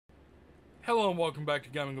Hello and welcome back to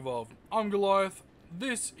Gaming Evolved. I'm Goliath,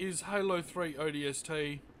 this is Halo 3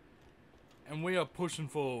 ODST, and we are pushing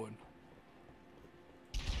forward.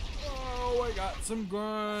 Oh, we got some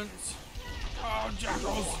grunts. Oh,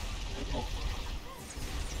 jackals.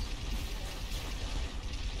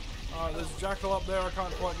 Alright, there's a jackal up there I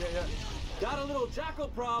can't quite get yet. Got a little jackal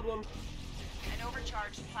problem. An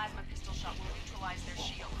overcharged plasma pistol shot will neutralize their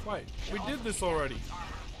shield. Wait, we did this already.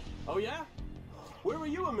 Oh yeah? Where were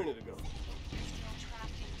you a minute ago? Still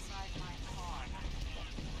trapped inside my car.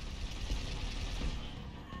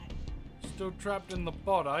 Still trapped in the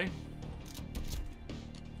pod, eh?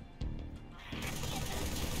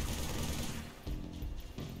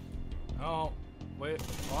 Oh, wait,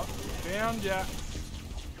 what? Found ya.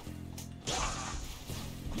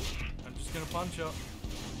 I'm just gonna punch up.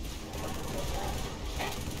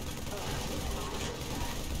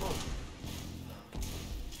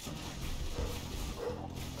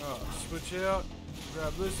 Oh, switch out,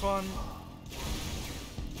 grab this one.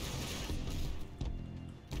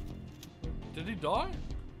 Did he die?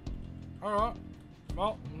 Alright.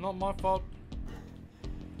 Well, not my fault.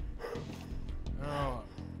 Alright.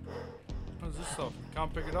 What's this stuff?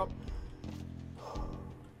 Can't pick it up.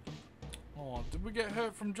 Oh, did we get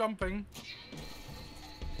hurt from jumping?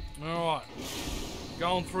 Alright.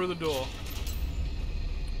 Going through the door.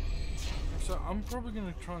 So I'm probably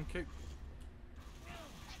gonna try and keep.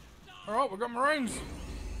 Alright, we got Marines!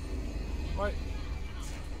 Wait.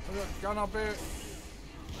 I got a gun up here.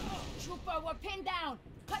 Trooper, we're pinned down.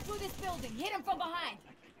 Cut through this building. Hit him from behind.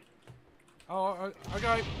 Oh,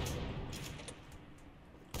 okay.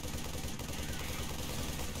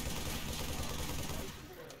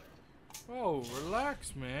 Oh,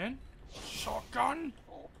 relax, man. Shotgun?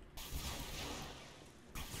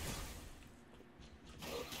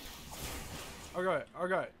 Okay.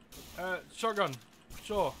 Shotgun.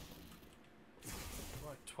 Sure.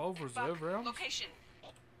 Right, 12 reserve rounds? Location.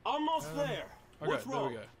 Almost there. Okay, What's there wrong?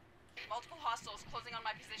 we go. Multiple hostiles closing on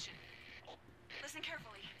my position. Listen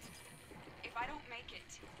carefully. If I don't make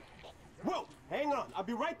it... Whoa, hang on. I'll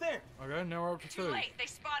be right there. Okay, now we're up to Too 2. late. They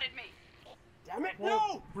spotted me. Damn it, Well,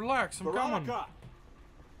 no! relax, I'm coming. Veronica,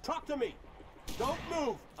 talk to me. Don't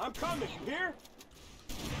move. I'm coming. You hear?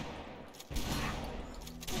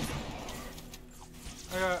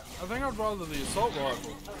 Okay, I think I'd rather the assault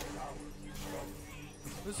rifle.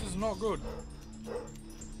 This is not good.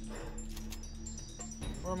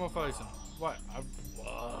 Where am I facing? Wait,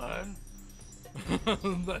 what?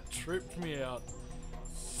 That tripped me out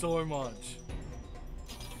so much.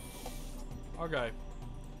 Okay.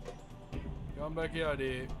 Going back out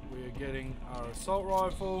here, we are getting our assault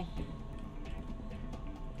rifle.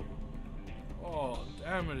 Oh,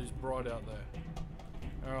 damn, it is bright out there.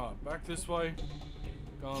 Alright, back this way.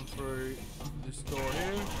 Going through this door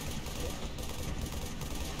here.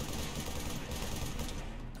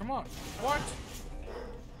 Come on. What?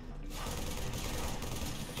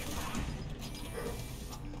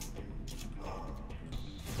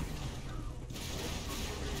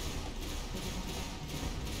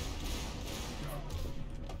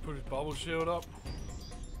 Put his bubble shield up.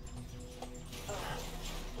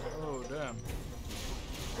 Oh, damn.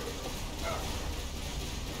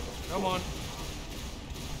 Come on.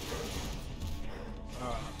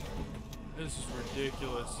 Alright. This is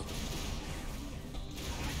ridiculous.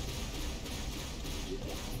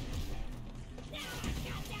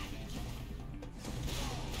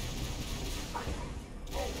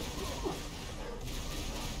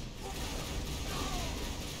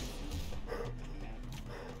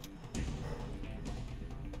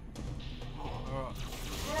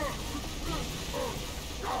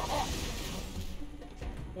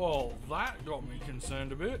 Well, that got me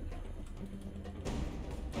concerned a bit.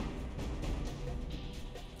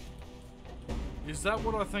 Is that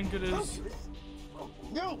what I think it is?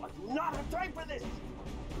 No, I do not have time for this.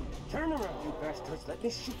 Turn around, you bastards. Let me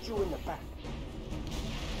shoot you in the back.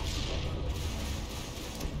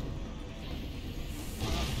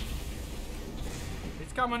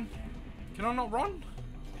 It's coming. Can I not run?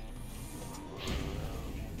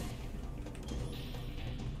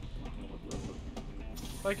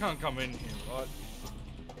 They can't come in here, right?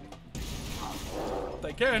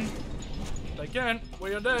 They can. They can.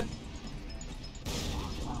 We are dead.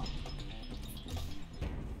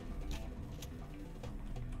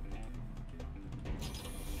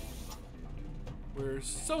 We're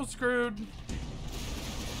so screwed.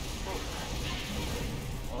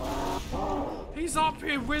 He's up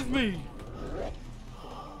here with me.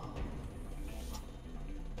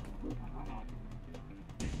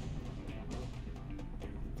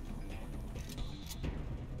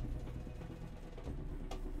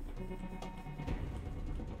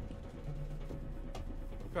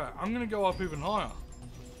 Okay, I'm gonna go up even higher.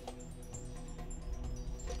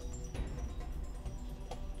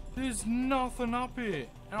 There's nothing up here,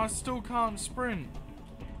 and I still can't sprint.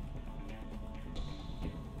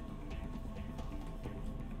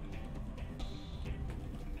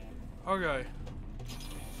 Okay.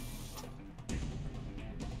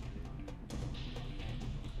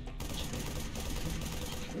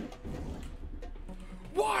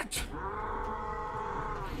 What?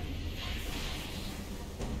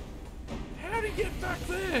 How did he get back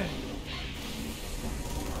there?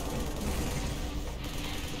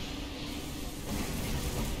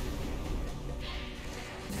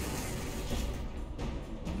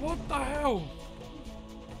 What the hell?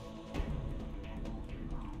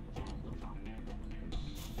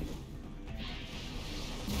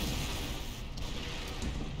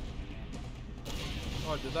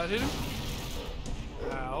 Oh, did that hit him?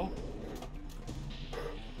 Ow.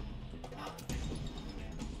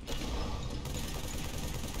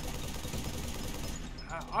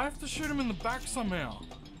 I have to shoot him in the back somehow.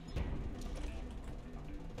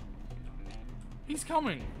 He's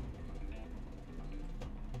coming.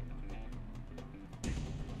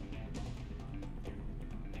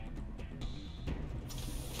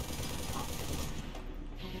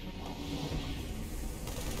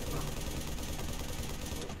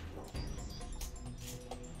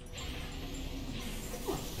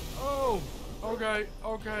 Oh, okay,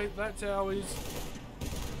 okay, that's how he's...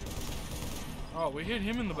 Oh, we hit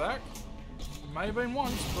him in the back. It may have been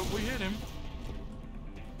once, but we hit him.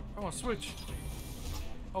 Come on, switch.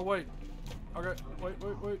 Oh, wait. Okay, wait.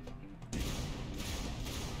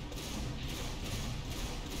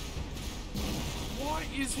 Why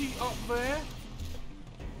is he up there?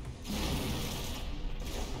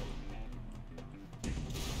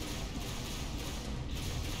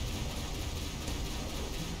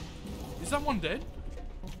 Is that one dead?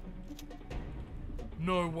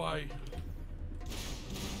 No way.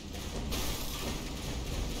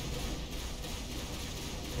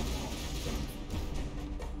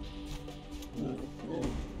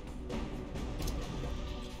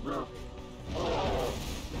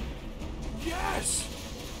 Yes!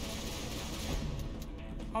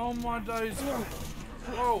 Oh my days.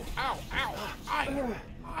 Whoa, ow,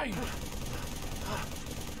 aye.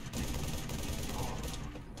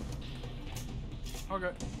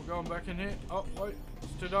 Okay, we're going back in here. Oh, wait,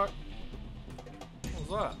 it's too dark. What was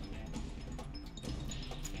that?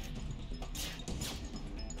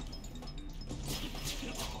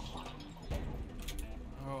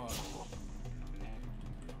 Alright.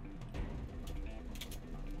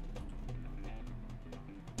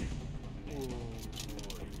 Oh,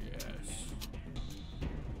 yes.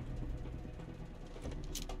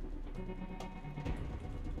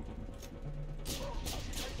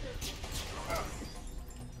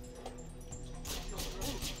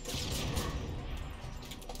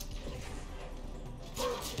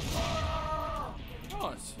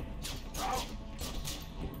 Nice.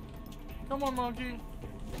 Come on, monkey.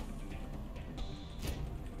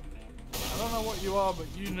 I don't know what you are, but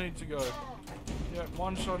you need to go. Yeah,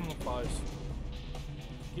 one shot in the face.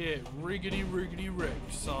 Get riggedy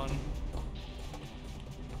wrecked, son.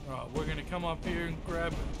 Alright, we're gonna come up here and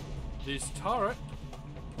grab this turret.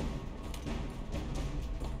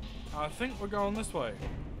 I think we're going this way.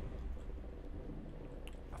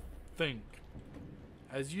 I think.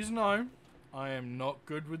 As you know, I am not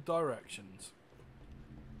good with directions.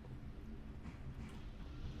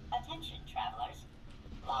 Attention, travelers.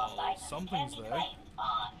 Lost items something's can be there. claimed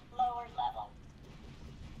on lower level.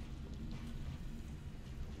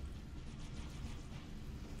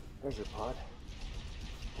 There's your pod.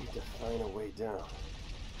 Need to find a way down.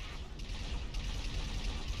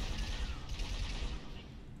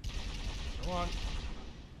 Come on.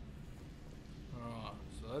 Alright,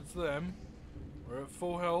 so that's them. We're at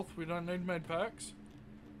full health. We don't need med packs.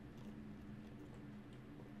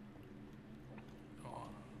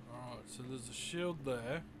 Alright, so there's a shield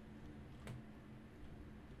there.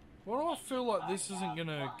 Why do I feel like this isn't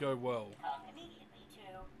gonna go well? Come immediately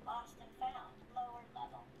to Lost and Found, lower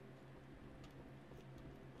level.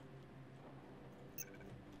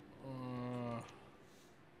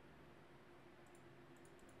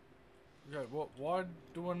 Okay, why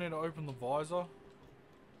do I need to open the visor?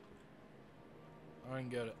 I don't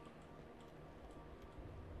get it.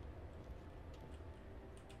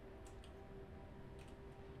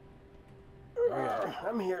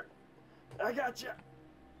 I'm here. I got you.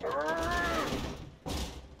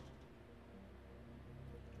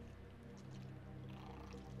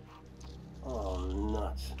 Oh,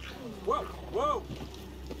 nuts. Whoa, whoa!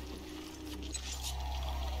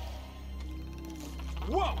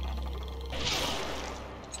 Whoa!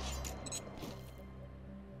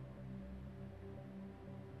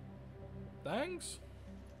 Thanks.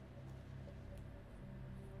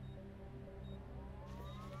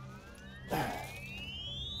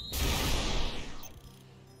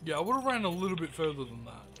 Yeah, I would have ran a little bit further than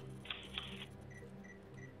that.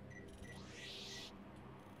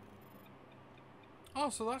 Oh,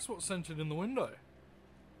 so that's what sent it in the window.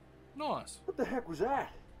 Nice. What the heck was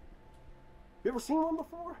that? You ever seen one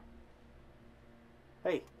before?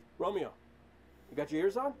 Hey, Romeo, you got your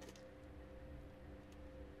ears on?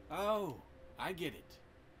 Oh, I get it.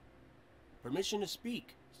 Permission to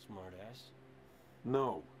speak, smartass.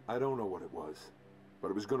 No, I don't know what it was. But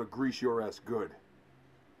it was gonna grease your ass good.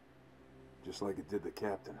 Just like it did the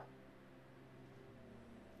captain.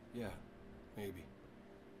 Yeah, maybe.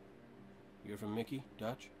 You're from Mickey,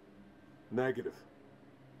 Dutch? Negative.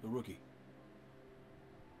 The rookie.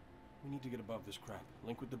 We need to get above this crap.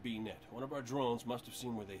 Link with the B-net. One of our drones must have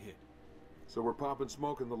seen where they hit. So we're popping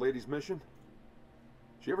smoke in the lady's mission?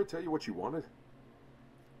 Did she ever tell you what you wanted?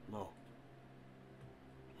 No.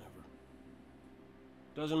 Never.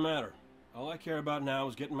 Doesn't matter. All I care about now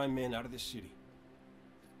is getting my men out of this city.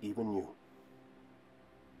 Even you.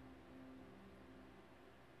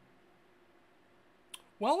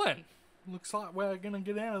 Well then, looks like we're gonna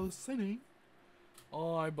get out of the city.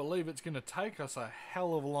 I believe it's gonna take us a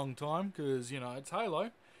hell of a long time, because, you know, it's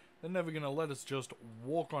Halo. They're never gonna let us just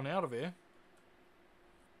walk on out of here.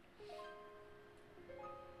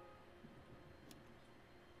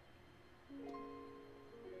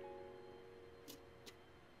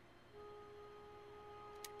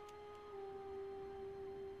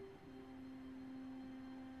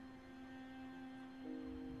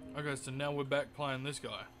 Okay, so now we're back playing this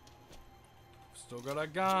guy. Still got our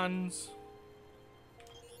guns.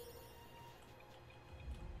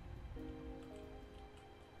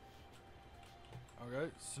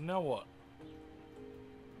 Okay, so now what?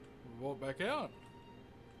 We walk back out.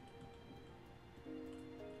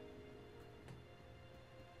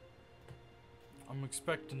 I'm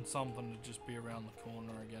expecting something to just be around the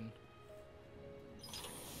corner again.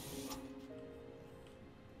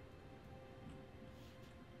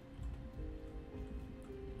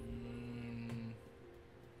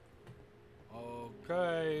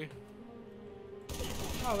 Okay.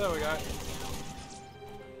 Oh, there we go.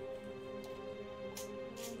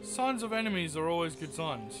 Signs of enemies are always good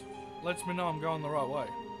signs. Lets me know I'm going the right way.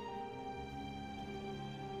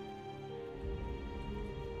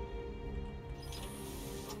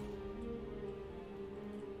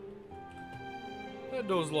 That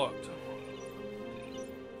door's locked.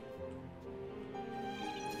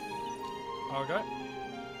 Okay.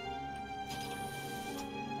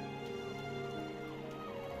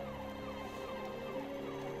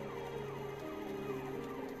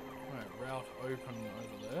 Route open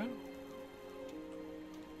over there.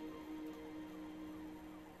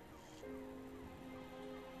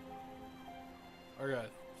 Okay,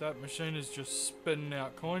 that machine is just spitting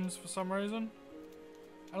out coins for some reason.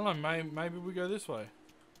 I don't know, maybe we go this way.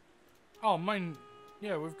 Oh,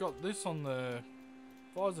 yeah, we've got this on the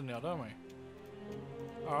visor now, don't we?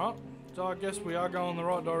 Alright, so I guess we are going the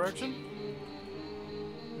right direction.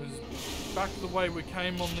 It's back the way we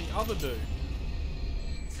came on the other dude.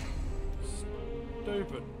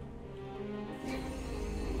 Stupid.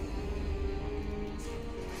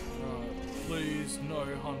 Please, no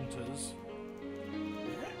hunters.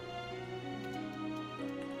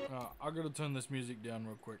 I gotta turn this music down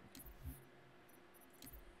real quick.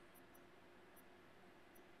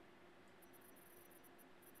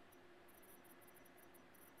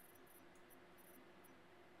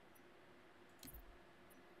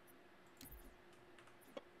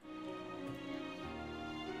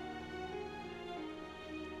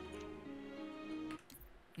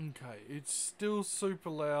 Okay, it's still super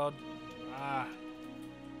loud.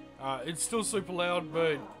 It's still super loud,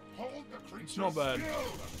 but it's not bad.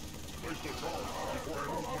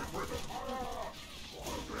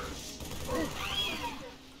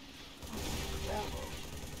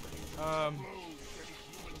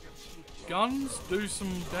 Guns, do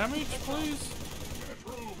some damage, please.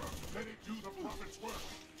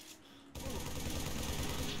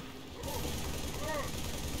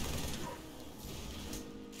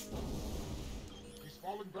 He's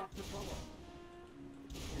falling back to cover.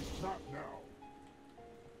 He's trapped now.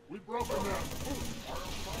 We've broken them.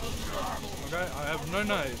 Okay, I have no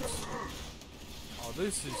nades. Oh,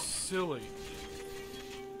 this is silly.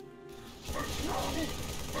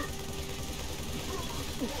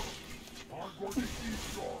 I'm going to eat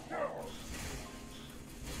your heart.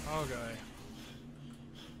 Okay.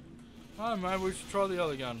 Oh, maybe we should try the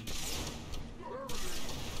other gun.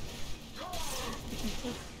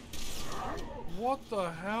 What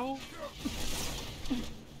the hell?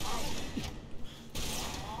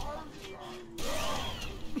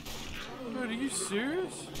 Dude, are you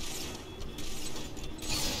serious?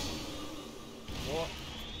 What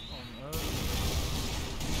on earth?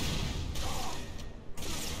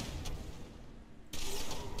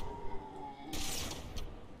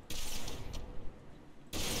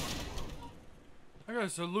 Okay,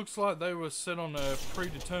 so it looks like they were set on a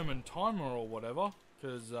predetermined timer or whatever,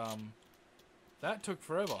 because that took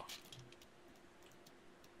forever.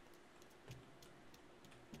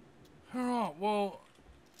 Alright, well,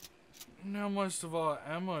 now most of our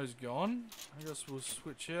ammo's gone. I guess we'll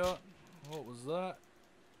switch out. What was that?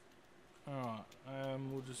 Alright,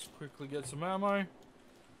 we'll just quickly get some ammo.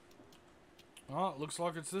 Alright, looks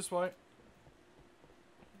like it's this way.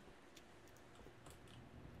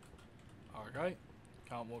 Okay,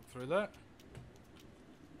 can't walk through that.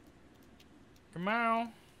 Come on.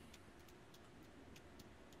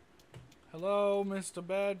 Hello, Mr.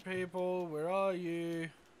 Bad People, where are you?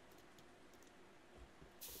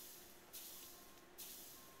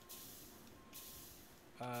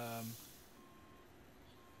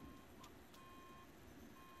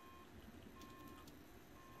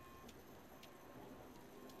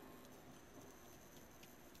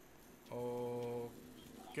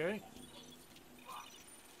 Okay.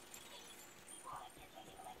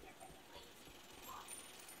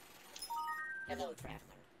 Hello, traveler.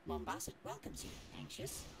 Mombasa welcomes you.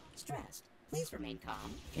 Anxious? Stressed? Please remain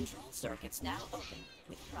calm. Control circuits now open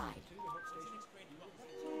with pride.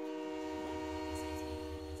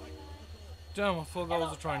 Damn, I thought that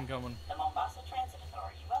was a train coming. The Mombasa Transit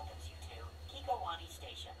Authority welcomes you to Kikowani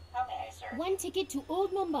Station. How may I serve? One ticket to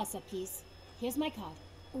Old Mombasa, please. Here's my card.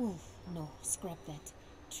 Ooh, no, scrap that.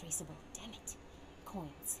 Traceable, damn it.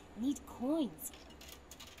 Coins. Need coins.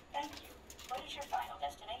 Thank you. What is your final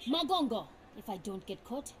destination? Magongo, if I don't get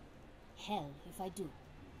caught. Hell, if I do.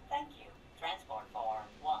 Thank you. Transport for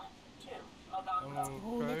 1, 2, Mogongo.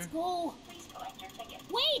 Oh, let's go. Please collect your ticket.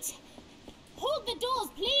 Wait! Hold the doors,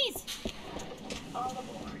 please! All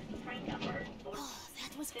aboard. Train number 4. Oh,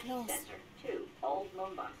 that was City close. Center 2, Old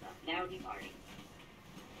Mombasa. Now departing.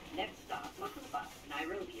 Next stop, Makuba,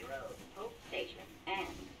 Nairobi Road, Hope Station, and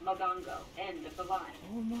Mogongo, end of the line.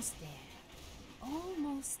 Almost there.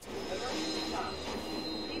 Almost. Emergency stop.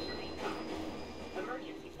 Please remain calm.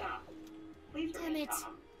 Emergency stop. Please Damn remain it.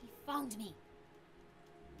 calm. He found me.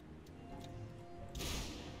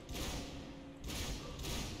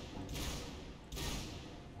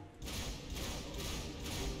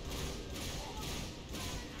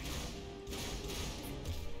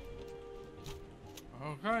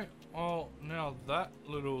 Okay, well, now that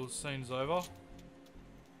little scene's over.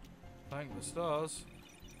 Thank the stars.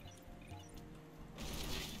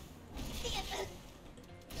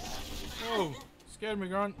 Whoa, scared me,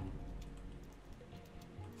 Grunt.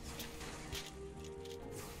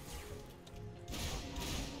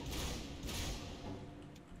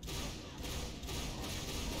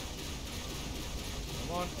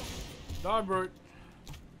 Come on, die, brute.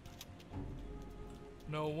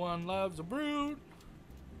 No one loves a brute.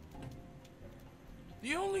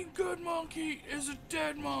 The only good monkey is a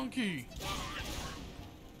dead monkey.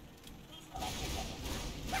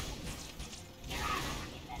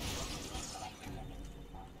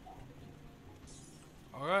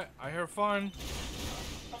 Alright, I hear fine.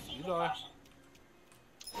 You die.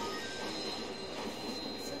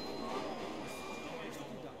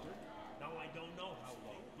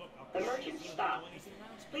 Emergency stop.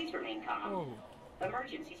 Please remain calm. Whoa.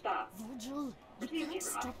 Emergency stop. Virgil, you Receive can't me,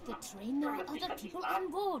 stop the Remark. train. There are other people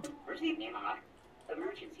on board. Receive me, Remark.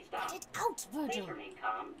 Emergency stop. Get it out, Virgil. Please remain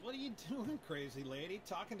calm. What are you doing, crazy lady?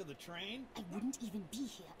 Talking to the train? I wouldn't even be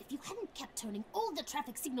here if you hadn't kept turning all the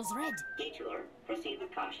traffic signals red. Detour. Proceed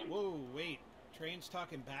with caution. Whoa, wait. Train's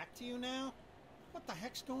talking back to you now? What the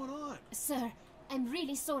heck's going on? Sir, I'm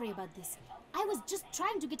really sorry about this. I was just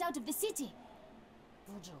trying to get out of the city.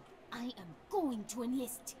 Virgil, I am going to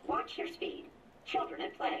enlist. Watch your speed. Children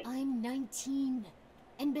at play. I'm 19.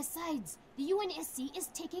 And besides, the UNSC is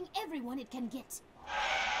taking everyone it can get.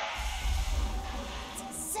 That's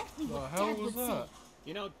exactly The what hell Dad was would say. that?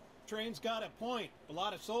 You know, train's got a point. A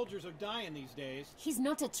lot of soldiers are dying these days. He's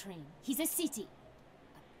not a train. He's a city.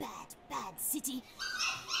 A bad, bad city.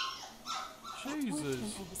 That was when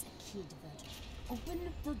Jesus. I was a kid, Virgil. Open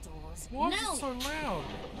the doors Why is now. it so loud?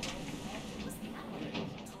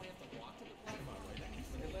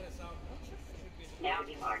 Now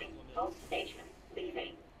departing. Hope Station.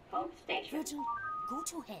 Leaving. Hope Station. Virgil, go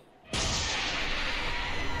to hell.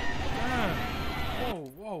 Man.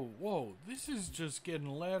 Whoa, whoa, whoa. This is just getting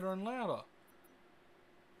louder and louder.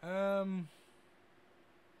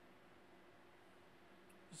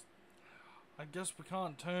 I guess we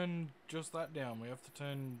can't turn just that down. We have to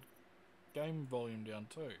turn game volume down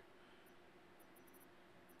too.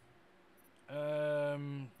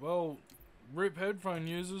 Well, rip headphone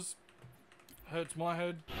users. Hurts my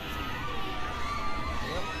head.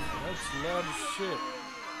 Yep, that's loud as shit.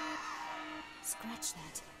 Scratch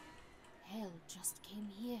that. Hell just came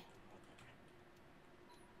here.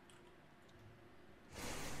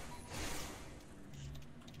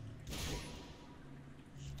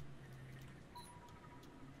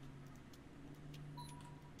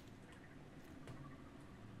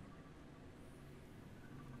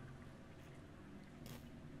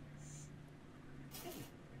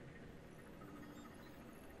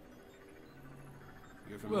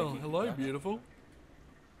 Well, hello, beautiful.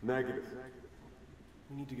 Negative.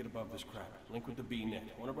 We need to get above this crap. Link with the B-net.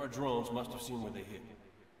 One of our drones must have seen where they hit.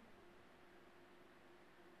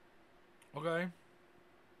 Okay.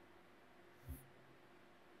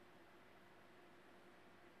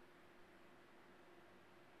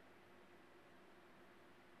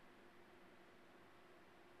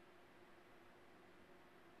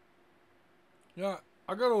 Yeah,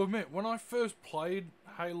 I gotta admit, when I first played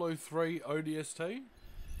Halo 3 ODST,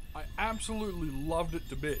 I absolutely loved it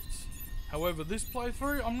to bits. However, this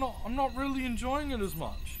playthrough, I'm not really enjoying it as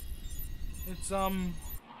much. It's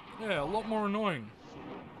yeah, a lot more annoying.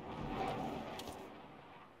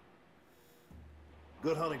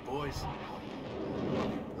 Good hunting, boys.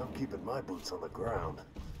 I'm keeping my boots on the ground.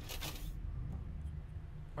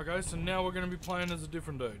 Okay, so now we're gonna be playing as a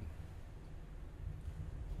different dude.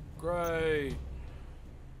 Great.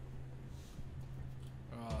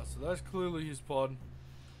 So that's clearly his pod.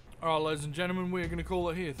 Alright, ladies and gentlemen, we are going to call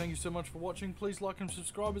it here. Thank you so much for watching. Please like and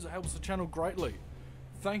subscribe as it helps the channel greatly.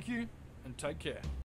 Thank you, and take care.